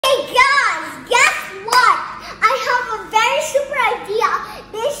Hey guys, guess what? I have a very super idea.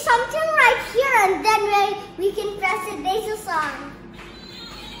 There's something right here and then we can press it. There's a song.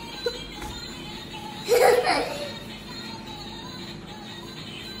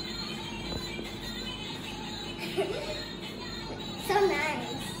 So nice.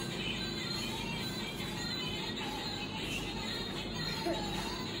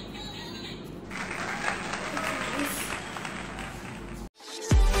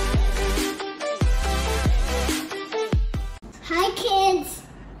 Hi kids!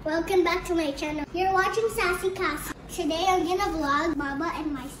 Welcome back to my channel. You're watching Sassy Kassy. Today I'm gonna vlog Mama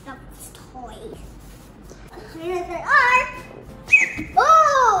and my stuffed toys. Here they are!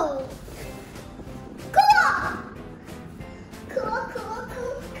 Oh! Cool! Cool, cool,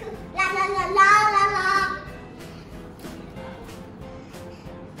 cool, cool. La la la la la la.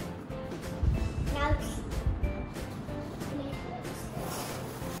 Now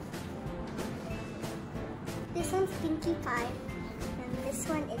this one's Pinkie Pie, and this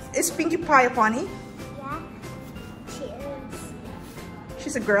one is... Is Pinkie Pie a pony? Yeah, she is.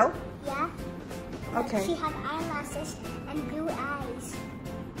 She's a girl? Yeah. Okay. She has eyelashes and blue eyes.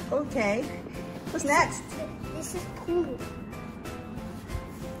 Okay. What's next? This is Pooh.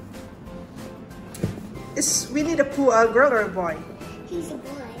 Is Winnie the Pooh a girl or a boy? He's a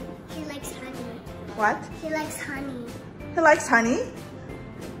boy. He likes honey. What? He likes honey. He likes honey?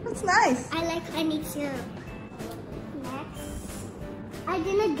 That's nice. I like honey too. Next, I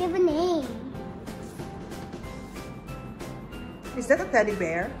didn't give a name. Is that a teddy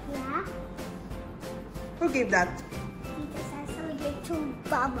bear? Yeah. Who gave that? Because I saw it to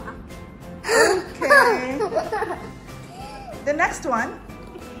Baba. Okay. The next one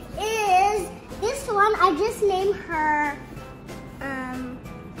is this one. I just named her.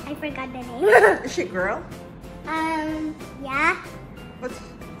 I forgot the name. Is she a girl? Yeah. But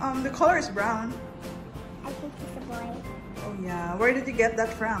the color is brown. I think he's a boy. Oh yeah. Where did you get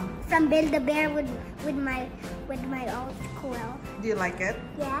that from? From Build a Bear with my old quill. Do you like it?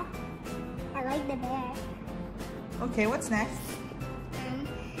 Yeah. I like the bear. Okay. What's next?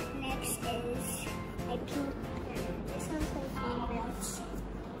 Next is a pink bear. This one's my favorite.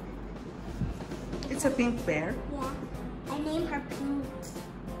 It's a pink bear. Yeah. I named her Pink.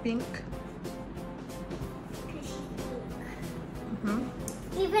 Pink. Because she's pink.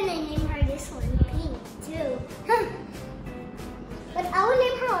 Mm-hmm. Even I named her this one Pink too. But I will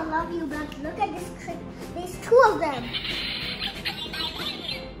name her I Love You Black. Look at this trick. There's two of them.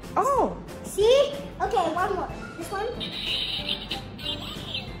 Oh. See? Okay, one more. This one.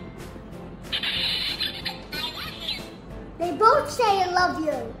 They both say I love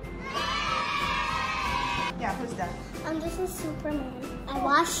you. Yeah, who's that? This is Superman. I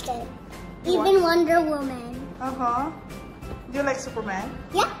watched it. You Even watched? Wonder Woman. Uh-huh. Do you like Superman?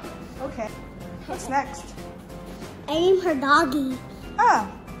 Yeah. Okay. What's next? I named her Doggy. Ah.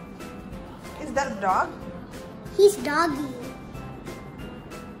 Is that a dog? He's Doggy.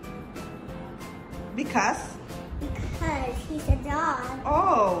 Because? Because he's a dog.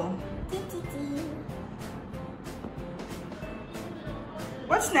 Oh.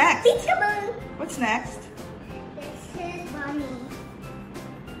 What's next? Peekaboo. What's next? This is Bunny.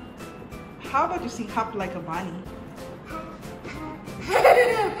 How about you sing Hop Like a Bunny?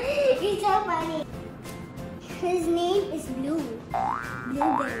 He's so funny. His name is Blue.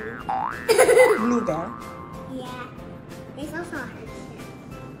 Blueberry. Blue bear. Yeah. There's also a heart here.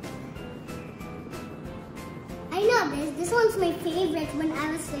 I know this. This one's my favorite when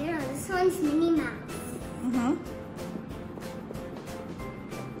I was little. This one's Minnie Mouse. Mm-hmm.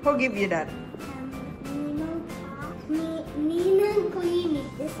 Who gave you that? Nina Queenie.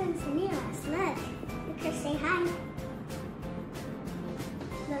 This one's Mira's. Look. Look her say hi.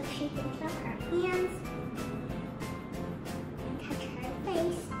 Look, she can touch her hands. Touch her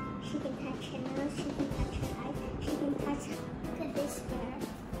face. She can touch her nose. She can touch her eyes. She can touch. Look at this hair.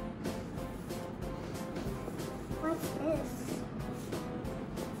 What's this?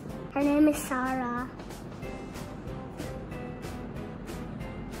 Her name is Sarah.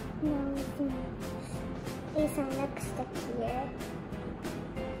 No, there's a lipstick here.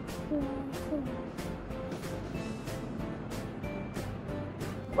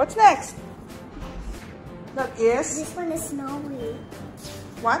 What's next? That is? This one is Snowy.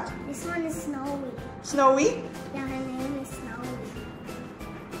 What? This one is Snowy. Snowy? Yeah, her name is Snowy.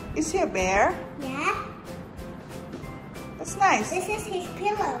 Is he a bear? Yeah? That's nice. This is his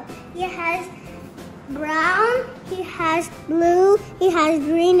pillow. He has brown, he has blue, he has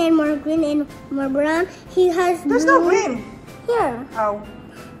green and more brown. He has There's blue. no green. Here. Oh.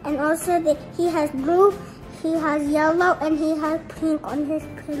 And also he has blue, he has yellow and he has pink on his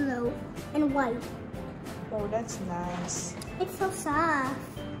pillow and white. Oh, that's nice. It's so soft.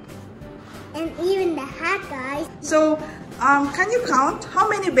 And even the hat, guys. So, can you count? How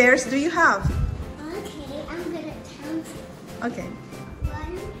many bears do you have? Okay, I'm gonna count it. Okay.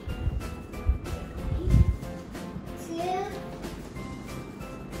 1, 2,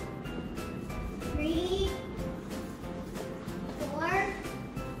 3, 4,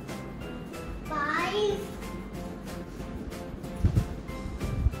 5,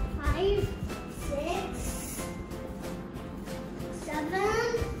 6, 7,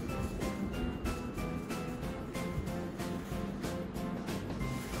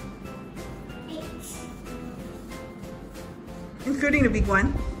 8. Including the big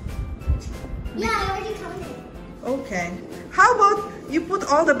one? Yeah, I already counted. Okay. How about you put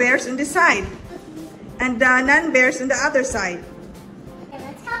all the bears on this side and the non-bears on the other side? Okay,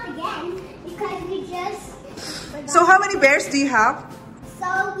 let's count again because we just forgot. So how many bears do you have?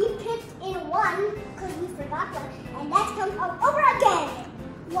 So we picked in one because we forgot one, and let's count all over again.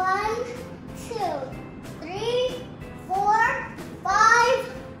 1, 2, 3, 4, 5,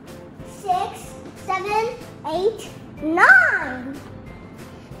 6, 7, 8, 9.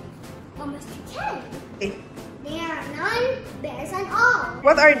 Almost to 10. Okay. There are 9 bears in all.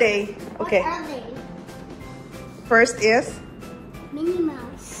 What are they? Okay. What are they? First is, Minnie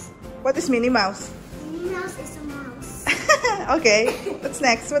Mouse. what is Minnie Mouse? Minnie Mouse is a mouse. Okay. What's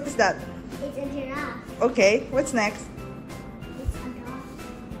next? What is that? It's a giraffe. Okay. What's next? It's a dog.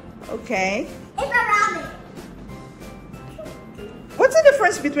 Okay. It's a rabbit. What's the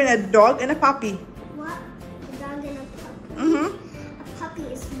difference between a dog and a puppy? What? A dog and a puppy. Mm-hmm. A puppy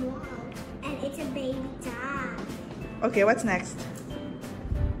is small, and it's a baby dog. Okay, what's next?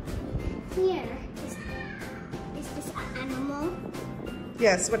 Here is this animal.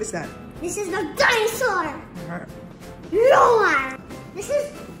 Yes, what is that? This is the dinosaur. Roar. This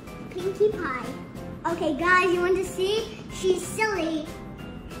is Pinkie Pie. Okay, guys, you want to see? She's silly.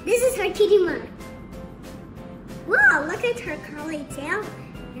 This is her kitty mug. Wow, look at her curly tail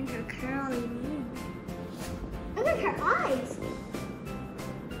and her curly mane. Look at her eyes.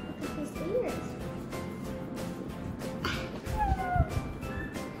 Look at his ears.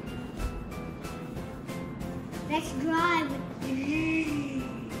 Let's drive.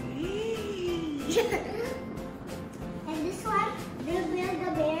 And this one, the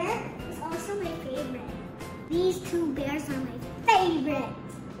bear, is also my favorite. These two bears are my favorite.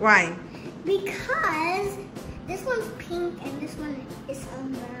 Why? Because this one's pink and this one is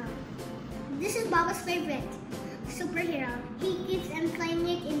brown. This is Baba's favorite superhero. He keeps on playing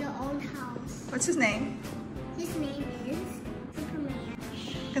it in the old house. What's his name? His name is Superman.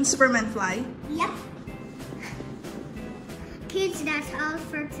 Can Superman fly? Yep. Kids, that's all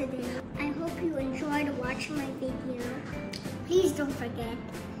for today. I hope you enjoyed watching my video. Please don't forget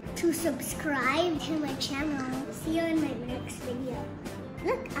to subscribe to my channel. See you in my next video.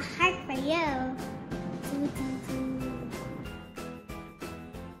 Look, a heart for you.